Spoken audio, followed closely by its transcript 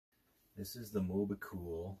This is the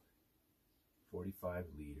Mobicool 45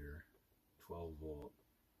 liter, 12 volt,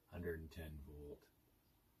 110 volt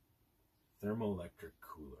thermoelectric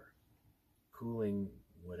cooler, cooling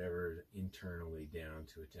whatever internally down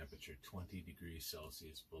to a temperature 20 degrees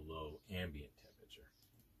Celsius below ambient temperature.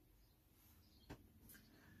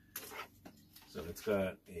 So it's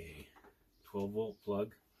got a 12 volt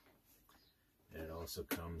plug, and it also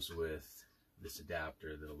comes with this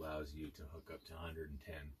adapter that allows you to hook up to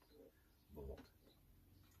 110 volt.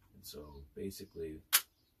 And so basically,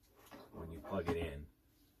 when you plug it in,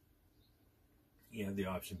 you have the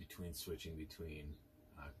option between switching between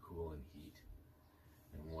cool and heat.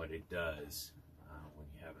 And what it does when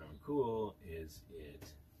you have it on cool is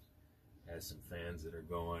it has some fans that are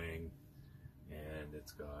going, and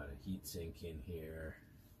it's got a heat sink in here,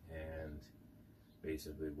 and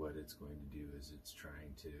basically what it's going to do is it's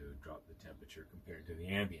trying to drop the temperature compared to the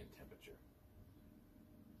ambient temperature.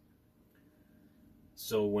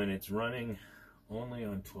 So when it's running only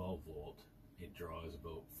on 12 volt, it draws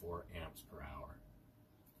about 4 amps per hour.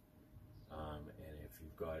 And if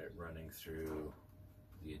you've got it running through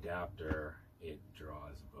the adapter, it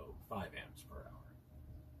draws about 5 amps per hour.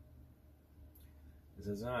 This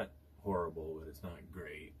is not horrible, but it's not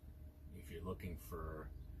great. If you're looking for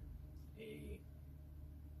a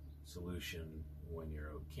solution when you're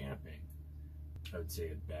out camping, I would say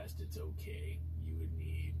at best it's okay. You would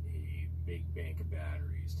need a big bank of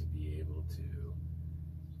batteries to be able to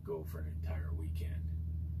go for an entire weekend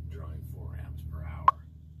drawing 4 amps per hour.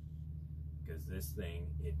 Because this thing,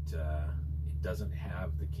 it doesn't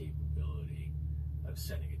have the capability of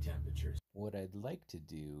setting a temperature. What I'd like to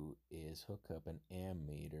do is hook up an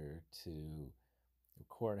ammeter to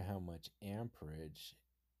record how much amperage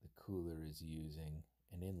the cooler is using,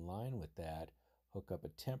 and in line with that, hook up a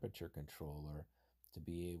temperature controller to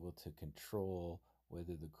be able to control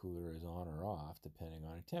whether the cooler is on or off depending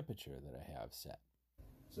on a temperature that I have set.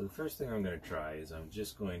 So the first thing I'm going to try is I'm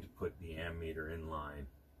just going to put the ammeter in line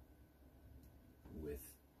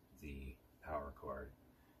with the power cord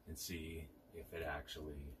and see if it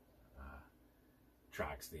actually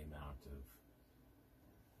tracks the amount of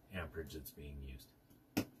amperage that's being used.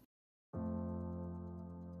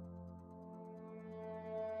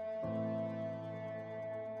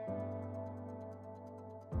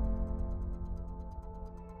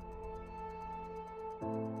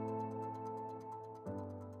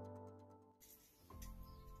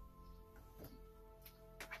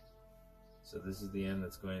 So this is the end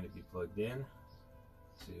that's going to be plugged in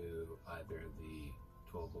to either the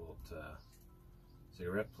 12 volt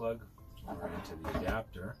cigarette plug or into the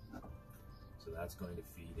adapter. So that's going to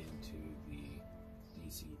feed into the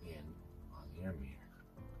DC in on the ammeter.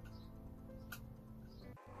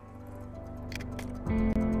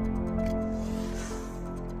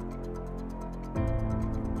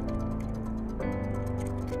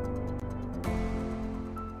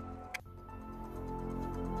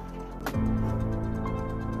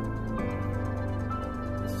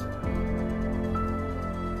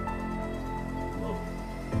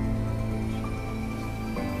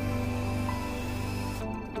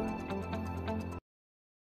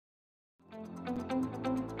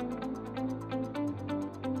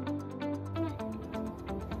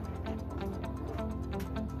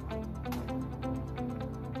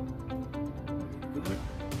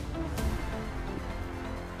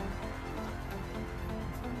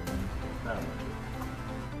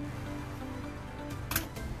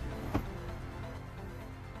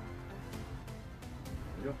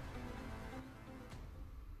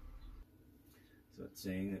 So it's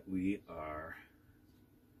saying that we are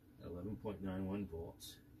 11.91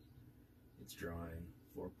 volts. It's drawing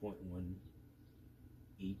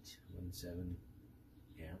 4.1817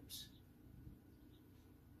 amps.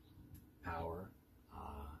 Power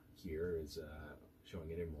here is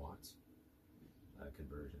showing it in watts.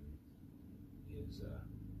 Conversion is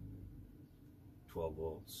 12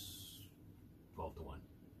 volts, 12 to 1.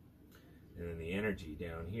 And then the energy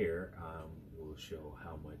down here will show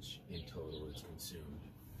how much in total is consumed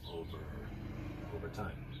over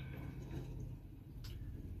time.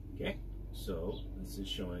 Okay, so this is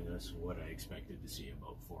showing us what I expected to see,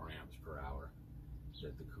 about 4 amps per hour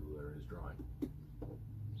that the cooler is drawing.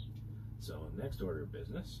 So next order of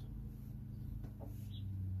business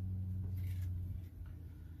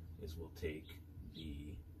is we'll take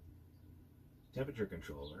the temperature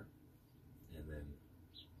controller and then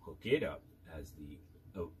hook it up as the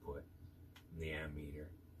output from the ammeter,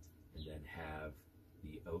 and then have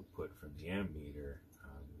the output from the ammeter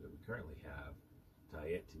that we currently have, tie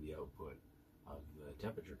it to the output of the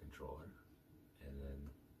temperature controller, and then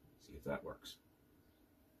see if that works.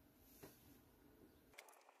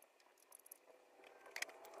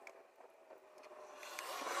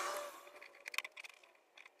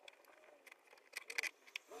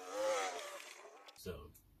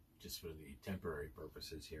 just for the temporary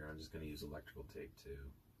purposes here, I'm just going to use electrical tape to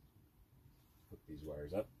hook these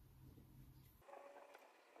wires up.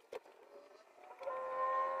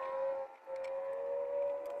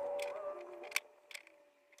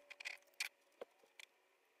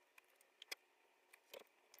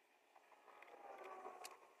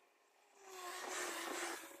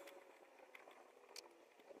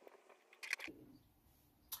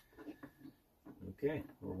 Okay,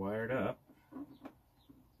 we're wired up.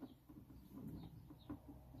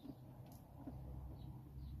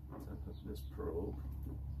 Let's unhook this probe.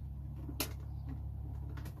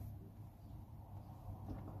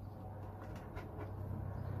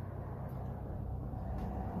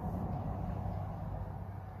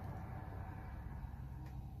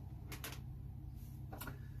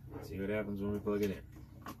 See what happens when we plug it in.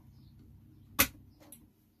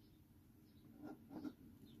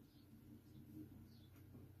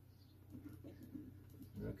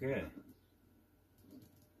 Okay.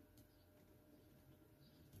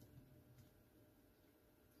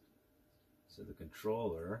 So the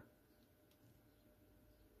controller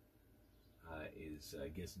is, I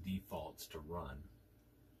guess, defaults to run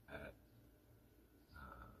at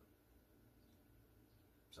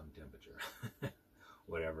some temperature.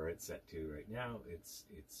 Whatever it's set to right now, it's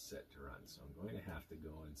set to run. So I'm going to have to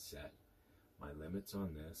go and set my limits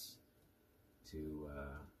on this to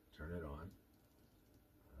turn it on.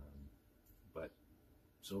 But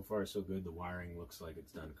so far so good. The wiring looks like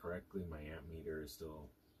it's done correctly. My amp meter is still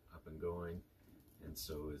up and going, and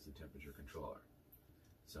so is the temperature controller.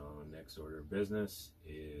 So next order of business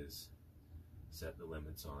is set the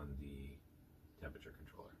limits on the temperature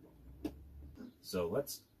controller. So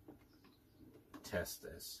let's test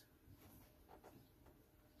this.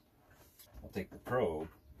 I'll take the probe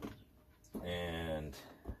and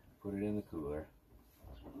put it in the cooler.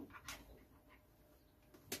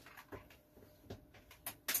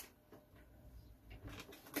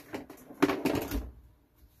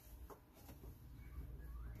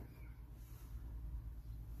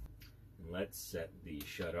 And let's set the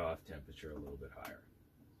shut-off temperature a little bit higher.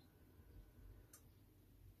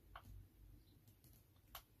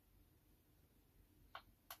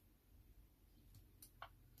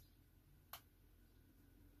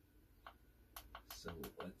 So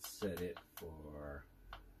let's set it for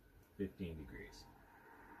 15 degrees.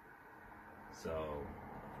 So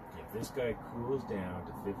if this guy cools down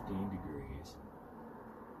to 15 degrees,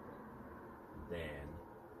 then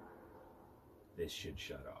this should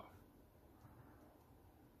shut off.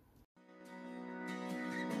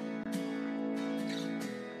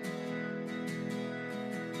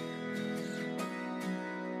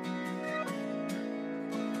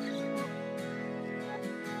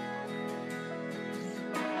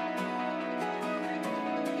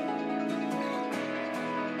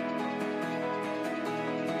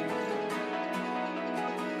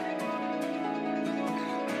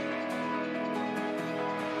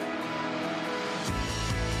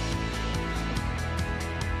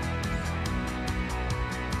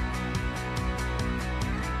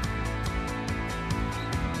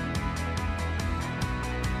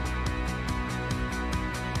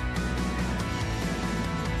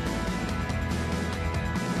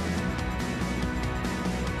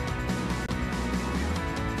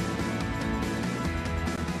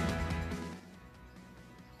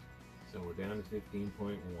 So we're down to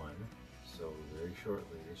 15.1, so very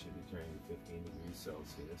shortly this should be turning to 15 degrees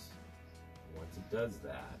Celsius. Once it does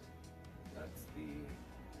that, that's the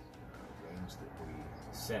range that we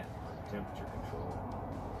set on the temperature controller.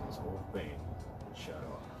 This whole thing would shut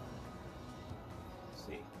off.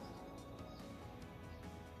 See?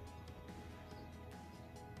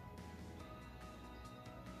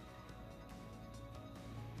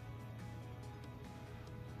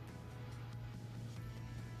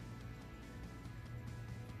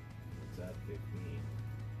 At 15,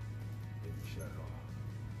 maybe shut off.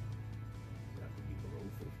 Does it have to be below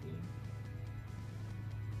 15?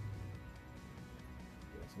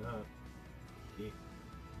 Guess not. Okay.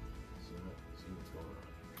 See what's going on.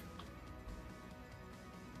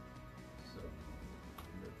 So,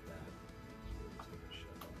 with that, we're just going to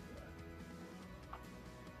shut off that.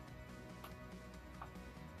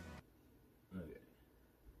 Okay.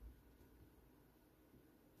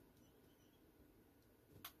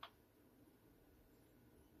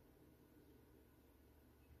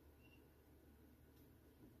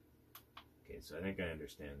 Okay, so I think I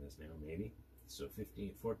understand this now, maybe. So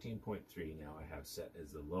 14.3 now I have set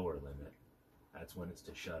as the lower limit. That's when it's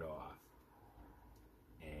to shut off.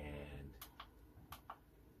 And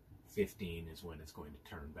 15 is when it's going to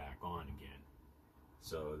turn back on again.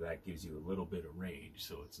 So that gives you a little bit of range,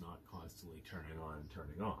 so it's not constantly turning on and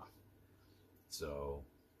turning off. So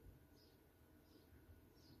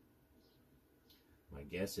my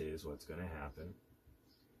guess is what's going to happen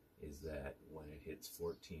is that when it hits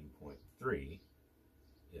 14.3,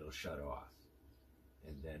 it'll shut off.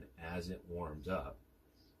 And then as it warms up,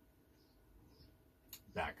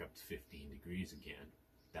 back up to 15 degrees again,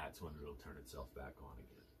 that's when it'll turn itself back on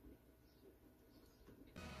again.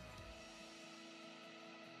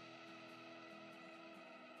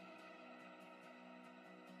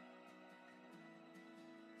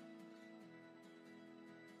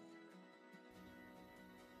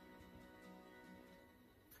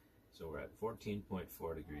 So we're at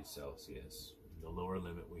 14.4 degrees Celsius. The lower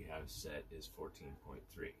limit we have set is 14.3.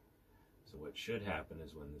 So what should happen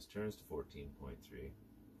is when this turns to 14.3,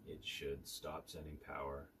 it should stop sending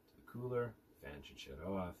power to the cooler, fan should shut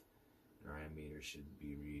off, and our ammeter should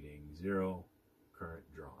be reading 0, current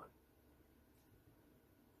drawn.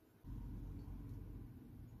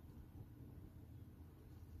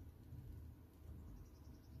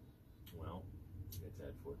 Well, it's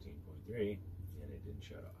at 14.3 and it didn't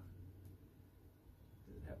shut off.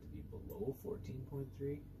 Does it have to be below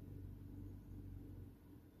 14.3?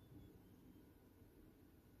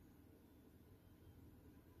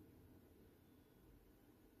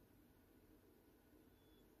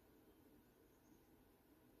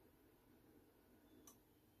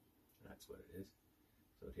 That's what it is.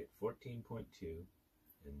 So it hit 14.2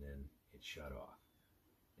 and then it shut off.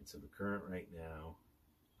 And so the current right now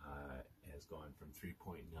has gone from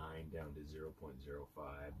 3.9 down to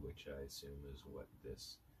 0.05, which I assume is what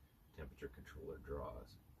this temperature controller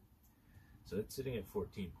draws. So it's sitting at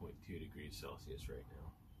 14.2 degrees Celsius right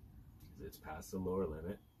now. As it's past the lower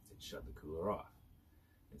limit, it shut the cooler off.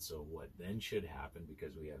 And so what then should happen,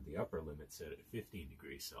 because we have the upper limit set at 15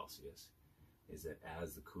 degrees Celsius, is that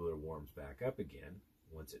as the cooler warms back up again,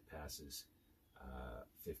 once it passes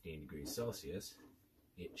 15 degrees Celsius,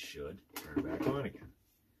 it should turn back on again.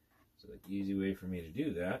 So the easy way for me to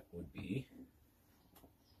do that would be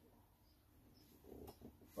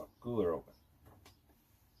pop the cooler open.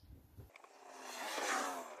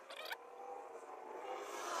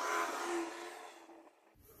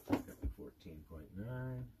 Got the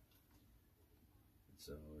 14.9.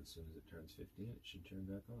 So as soon as it turns 15, it should turn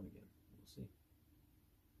back on again. We'll see.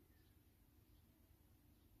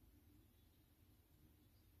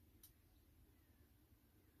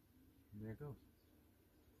 And there it goes.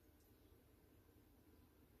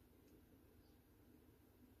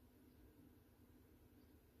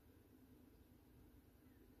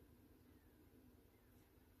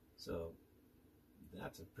 So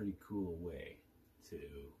that's a pretty cool way to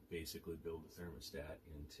basically build a thermostat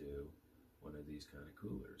into one of these kind of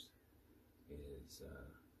coolers. Is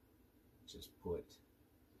just put,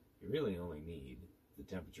 you really only need the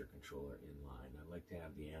temperature controller in line. I like to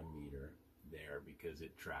have the ammeter there because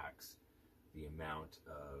it tracks the amount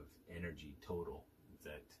of energy total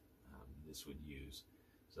that this would use.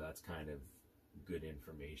 So that's kind of good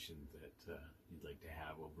information that you'd like to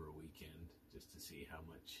have over a weekend, just to see how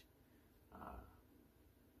much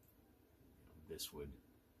this would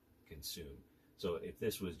consume. So if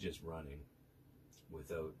this was just running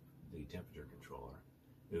without the temperature controller,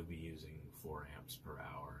 it would be using 4 amps per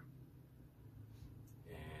hour,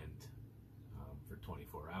 and for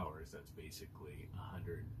 24 hours that's basically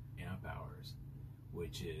 100 amp hours,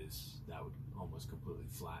 which is, that would almost completely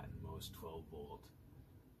flatten most 12 volt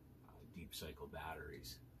deep cycle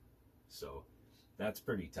batteries. So that's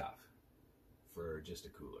pretty tough for just a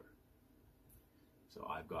cooler. So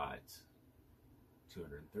I've got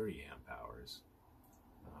 230 amp hours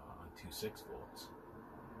on 2.6 volts.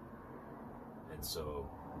 And so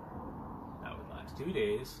that would last 2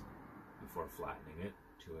 days before flattening it,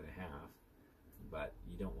 2.5. But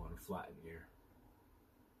you don't want to flatten your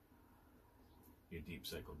deep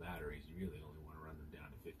cycle batteries. You really only want to run them down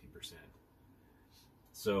to 50%.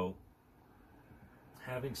 So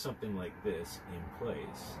having something like this in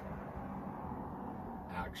place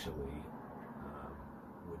actually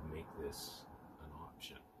would make this an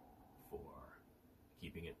option for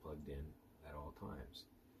keeping it plugged in at all times.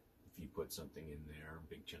 If you put something in there, a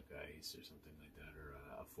big chunk of ice or something like that, or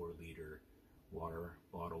a 4-liter water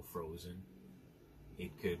bottle frozen,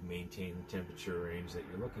 it could maintain the temperature range that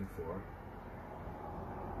you're looking for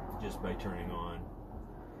just by turning on,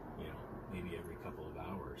 maybe every couple of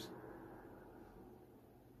hours.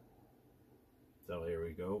 So here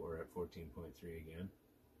we go, we're at 14.3 again.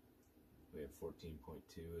 We have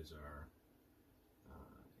 14.2 as our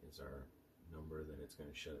number that it's going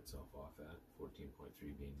to shut itself off at,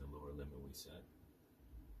 14.3 being the lower limit we set.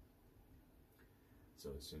 So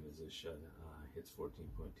as soon as this hits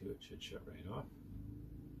 14.2, it should shut right off.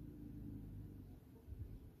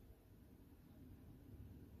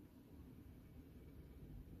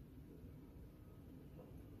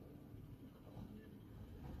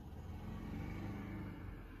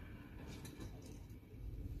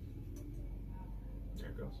 There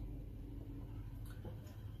it goes.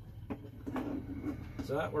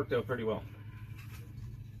 So that worked out pretty well.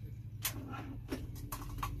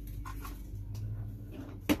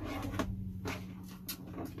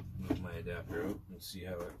 Move my adapter out and see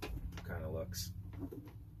how it kind of looks.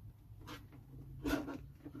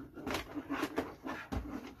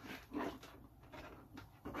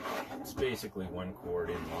 It's basically one cord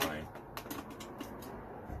in line.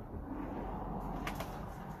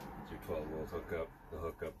 It's your 12-volt hookup, the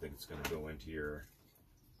hookup that's going to go into your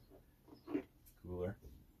cooler,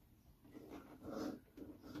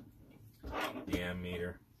 the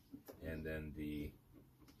ammeter, and then the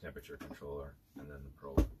temperature controller, and then the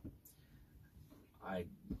probe. I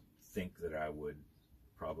think that I would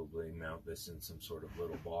probably mount this in some sort of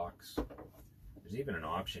little box. There's even an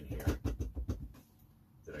option here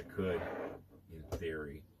that I could, in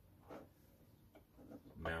theory,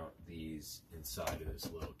 mount these inside of this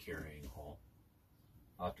little carrying hole.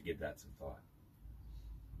 I'll have to give that some thought.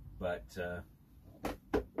 But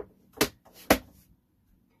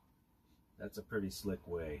that's a pretty slick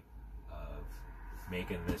way of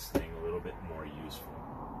making this thing a little bit more useful.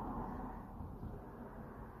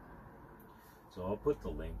 So I'll put the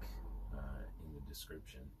link in the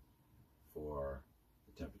description for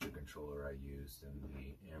the temperature controller I used and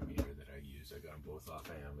the ammeter that I used. I got them both off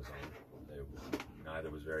of Amazon. Neither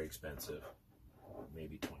was very expensive,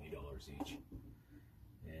 maybe $20 each.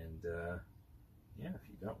 And yeah, if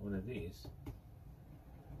you got one of these,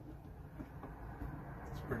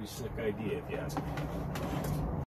 it's a pretty slick idea if you ask me.